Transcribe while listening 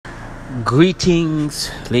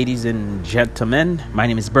Greetings, ladies and gentlemen. My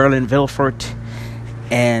name is Berlin Vilfort,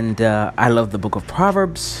 and I love the book of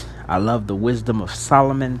Proverbs. I love the wisdom of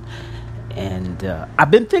Solomon, and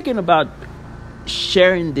I've been thinking about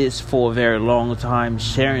sharing this for a very long time,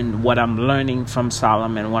 sharing what I'm learning from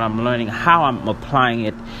Solomon, what I'm learning, how I'm applying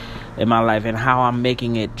it in my life, and how I'm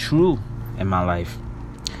making it true in my life.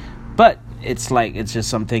 But it's just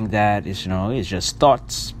something that is, it's just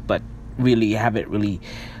thoughts, but really haven't really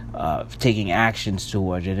taking actions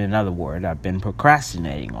towards it. In other words, I've been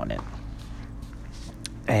procrastinating on it.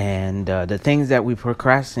 And the things that we're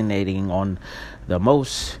procrastinating on the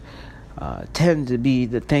most tend to be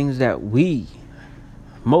the things that we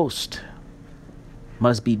most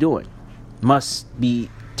must be doing, must be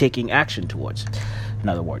taking action towards. In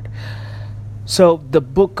other words. So the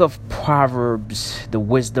book of Proverbs, the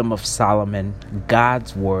wisdom of Solomon,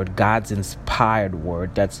 God's word, God's inspired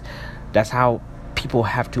word, that's how people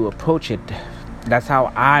have to approach it. That's how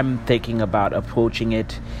I'm thinking about approaching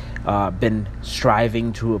it. Been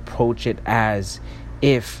striving to approach it as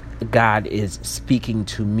if God is speaking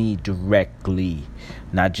to me directly,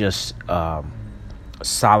 not just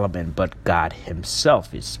Solomon, but God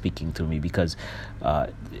himself is speaking to me, because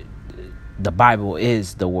the Bible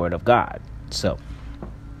is the word of God. So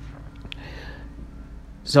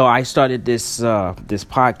I started this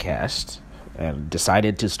podcast. And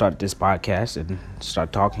decided to start this podcast and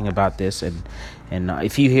start talking about this. And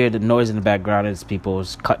if you hear the noise in the background, it's people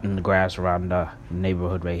cutting the grass around the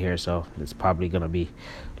neighborhood right here. So it's probably going to be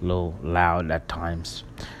a little loud at times.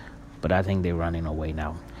 But I think they're running away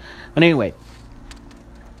now. But anyway,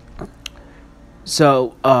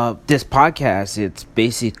 so this podcast, it's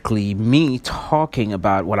basically me talking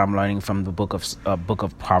about what I'm learning from the book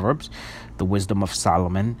of Proverbs, the wisdom of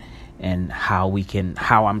Solomon, and how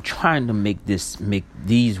I'm trying to make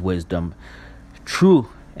these wisdom true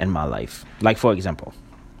in my life. Like, for example,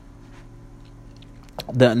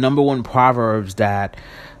 the number one Proverbs that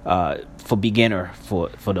for beginner, for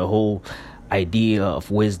the whole idea of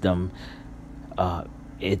wisdom,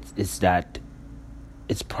 it's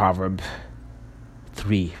Proverbs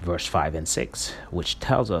 3 verse 5 and 6, which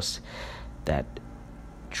tells us that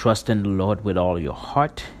trust in the Lord with all your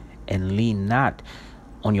heart and lean not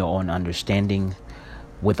on your own understanding.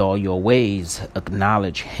 With all your ways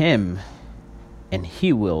acknowledge him, and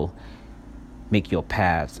he will make your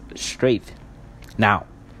paths straight. Now,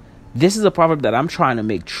 this is a proverb that I'm trying to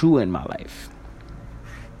make true in my life.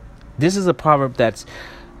 This is a proverb that's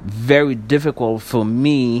very difficult for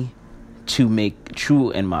me to make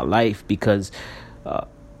true in my life, because a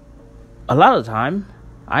lot of the time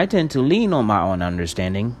I tend to lean on my own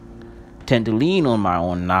understanding, tend to lean on my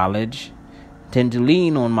own knowledge, tend to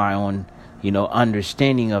lean on my own,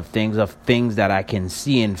 understanding of things that I can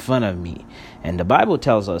see in front of me. And the Bible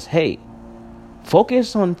tells us, hey,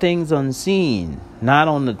 focus on things unseen, not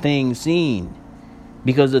on the things seen,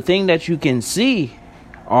 because the thing that you can see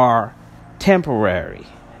are temporary.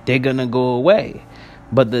 They're going to go away.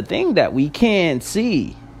 But the thing that we can't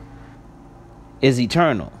see is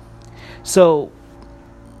eternal. So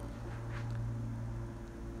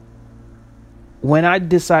when I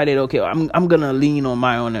decided, okay, I'm going to lean on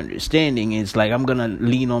my own understanding, it's like I'm going to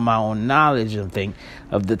lean on my own knowledge of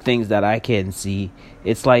the things that I can see.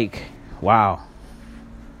 It's like, wow,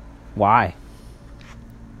 why?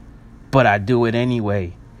 But I do it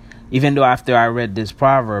anyway. Even though after I read this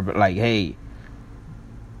proverb, like, hey,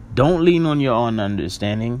 don't lean on your own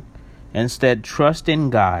understanding. Instead, trust in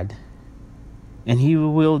God, and he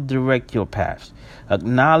will direct your paths.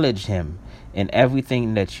 Acknowledge him in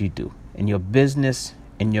everything that you do. In your business,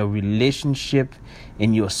 in your relationship,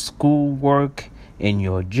 in your schoolwork, in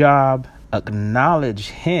your job, acknowledge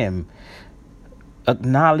him.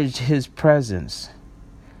 Acknowledge his presence.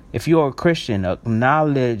 If you're a Christian,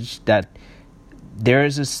 acknowledge that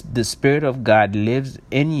the Spirit of God lives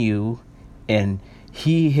in you, and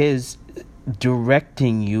he is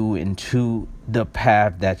directing you into the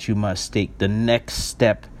path that you must take, the next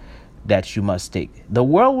step that you must take. The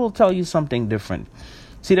world will tell you something different.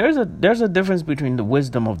 See, there's a difference between the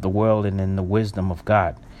wisdom of the world and then the wisdom of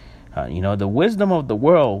God. The wisdom of the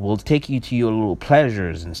world will take you to your little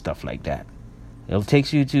pleasures and stuff like that. It'll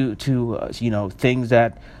take you to things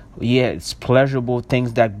that, it's pleasurable,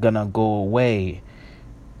 things that gonna go away.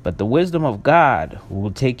 But the wisdom of God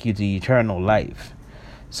will take you to eternal life.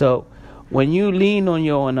 So when you lean on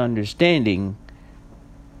your own understanding,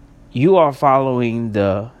 you are following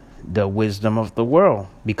the wisdom of the world,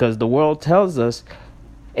 because the world tells us,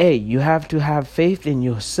 hey, you have to have faith in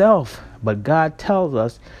yourself But God tells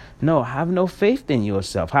us, no, have no faith in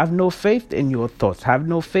yourself. Have no faith in your thoughts. Have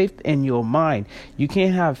no faith in your mind. You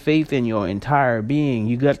can't have faith in your entire being.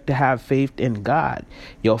 You got to have faith in God.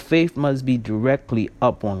 Your faith must be directly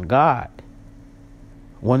up on God.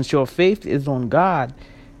 Once your faith is on God,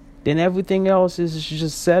 then everything else is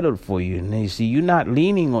just settled for you. And you see, you're not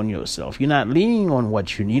leaning on yourself. You're not leaning on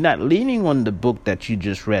you're not leaning on the book that you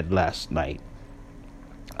just read last night,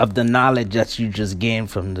 of the knowledge that you just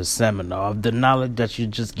gained from the seminar, of the knowledge that you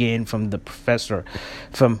just gained from the professor,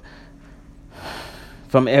 from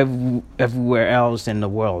everywhere else in the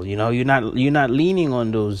world. You know, you're not leaning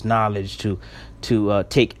on those knowledge to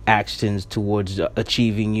take actions towards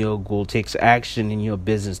achieving your goal, takes action in your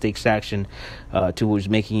business, takes action towards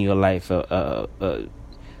making your life a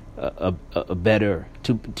better,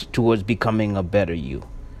 towards becoming a better you.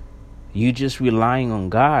 You just relying on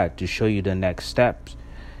God to show you the next steps.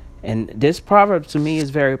 And this proverb to me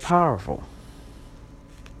is very powerful,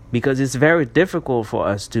 because it's very difficult for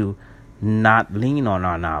us to not lean on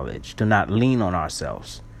our knowledge, to not lean on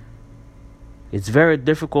ourselves. It's very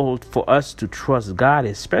difficult for us to trust God,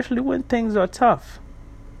 especially when things are tough.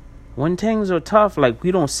 When things are tough, like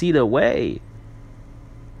we don't see the way.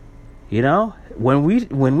 You know,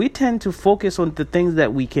 when we tend to focus on the things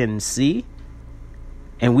that we can see,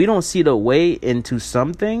 and we don't see the way into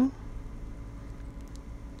something,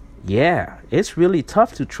 yeah, it's really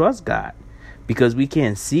tough to trust God, because we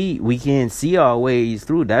can't see our ways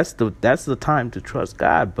through. That's the time to trust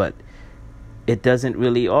God, but it doesn't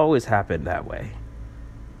really always happen that way.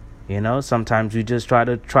 You know, sometimes we just try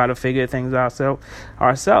to figure things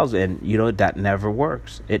ourselves, and you know that never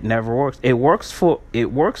works. It never works. It works for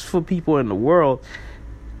people in the world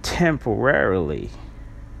temporarily,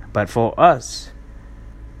 but for us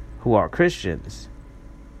who are Christians,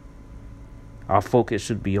 our focus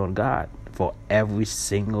should be on God for every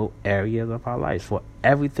single area of our lives, for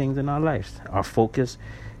everything in our lives. Our focus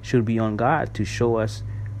should be on God to show us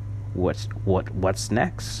what's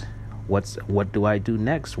next. What do I do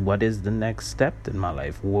next? What is the next step in my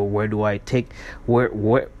life? Where do I take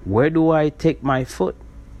my foot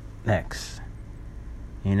next?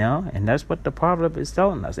 You know, and that's what the proverb is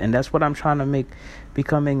telling us, and that's what I'm trying to make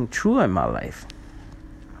becoming true in my life,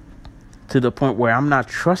 to the point where I'm not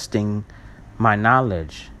trusting my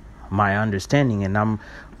knowledge, my understanding, and I'm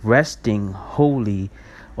resting wholly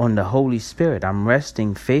on the Holy Spirit. I'm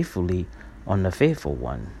resting faithfully on the faithful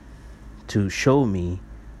one to show me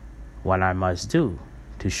what I must do,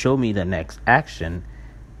 to show me the next action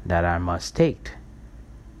that I must take.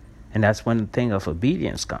 And that's when the thing of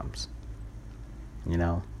obedience comes. You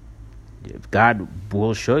know, God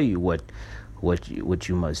will show you what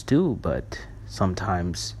you must do, but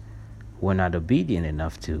sometimes we're not obedient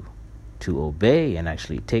enough to obey and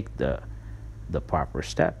actually take the proper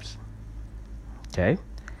steps. Okay?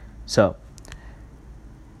 So,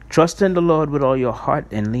 trust in the Lord with all your heart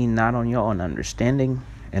and lean not on your own understanding.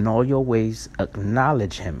 In all your ways,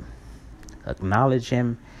 acknowledge Him. Acknowledge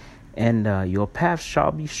Him, and your path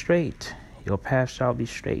shall be straight. Your path shall be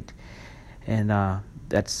straight. And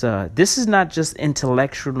this is not just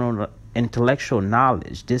intellectual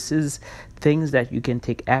knowledge. This is things that you can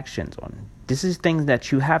take actions on. This is things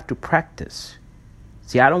that you have to practice.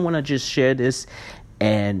 See, I don't want to just share this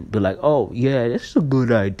and be like, oh, yeah, this is a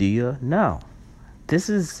good idea. No.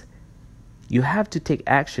 You have to take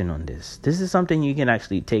action on this. This is something you can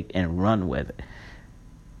actually take and run with.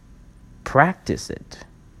 Practice it.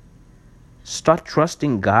 Start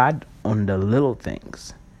trusting God on the little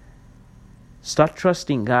things. Start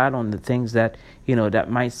trusting God on the things that,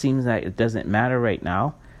 that might seem like it doesn't matter right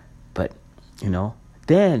now. But,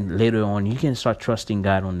 then later on you can start trusting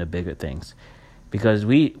God on the bigger things. Because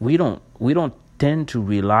we don't tend to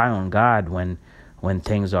rely on God when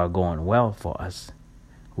things are going well for us.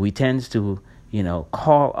 We tend to,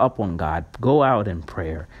 call up on God, go out in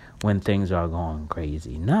prayer when things are going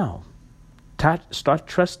crazy. No. Start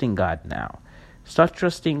trusting God now. Start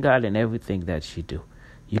trusting God in everything that you do.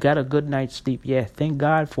 You got a good night's sleep? Yeah, thank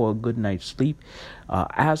God for a good night's sleep.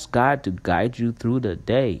 Ask God to guide you through the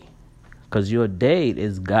day. Because your day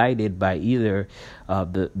is guided by either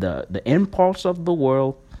the impulse of the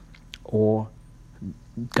world or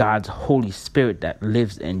God's Holy Spirit that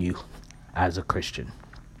lives in you as a Christian.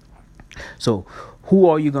 So who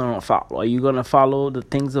are you going to follow? Are you going to follow the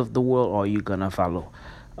things of the world, or are you going to follow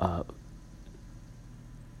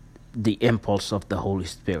the impulse of the Holy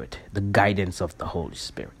Spirit, the guidance of the Holy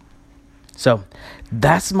Spirit? So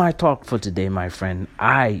that's my talk for today, my friend.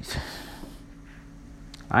 I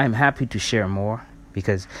am happy to share more,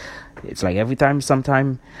 because it's like every time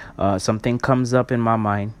something comes up in my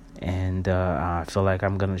mind, And I feel like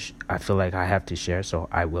I feel like I have to share, so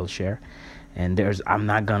I will share. And there's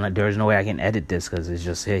no way I can edit this, because it's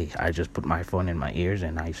just, hey, I just put my phone in my ears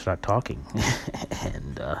and I start talking.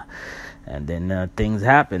 and then things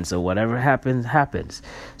happen. So whatever happens.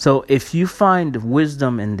 So if you find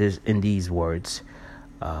wisdom in these words,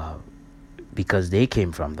 because they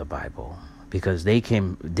came from the Bible, because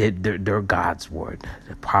they're God's word.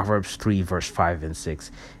 Proverbs 3 verse 5 and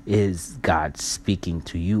 6 is God speaking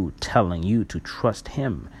to you, telling you to trust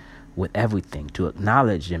him with everything, to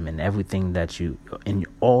acknowledge him in everything in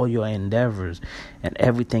all your endeavors and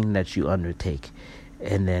everything that you undertake.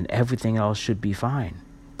 And then everything else should be fine.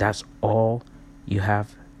 That's all you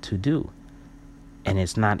have to do. And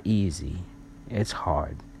it's not easy. It's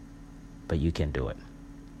hard, but you can do it.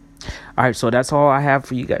 All right, so that's all I have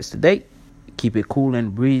for you guys today. Keep it cool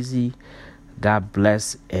and breezy. God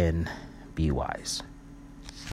bless and be wise.